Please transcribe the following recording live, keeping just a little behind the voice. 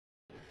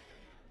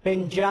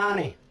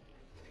Benjani.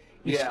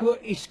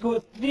 He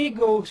scored 3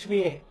 goals for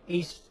you.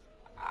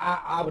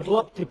 I would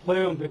love to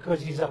play him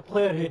because he's a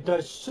player who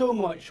does so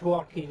much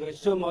work, he's got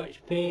so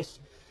much pace.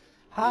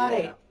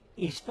 Harry,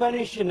 he's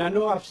finishing. I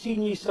know I've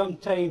seen you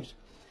sometimes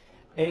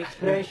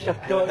express your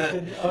thoughts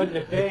on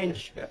the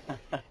bench.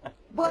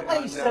 What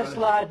likes this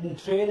lad in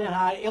training,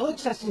 Harry? He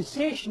looks a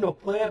sensational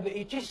player, but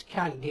he just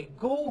can't get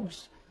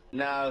goals.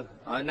 No,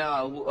 I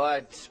know.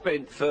 I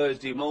spent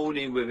Thursday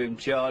morning with him,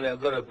 Charlie. I've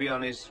got to be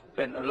honest,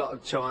 spent a lot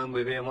of time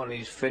with him on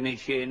his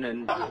finishing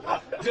and... I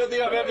don't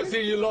think I've ever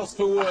seen you lost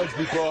for words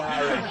before,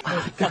 Harry.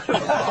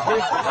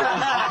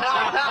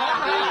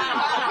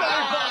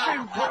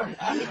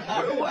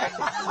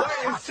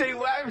 Wait and see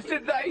what happens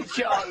today,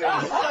 Charlie.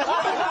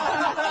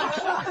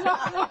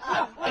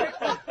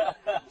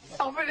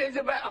 I think there's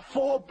about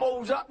 4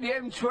 balls up the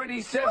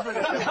M27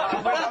 at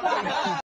the moment.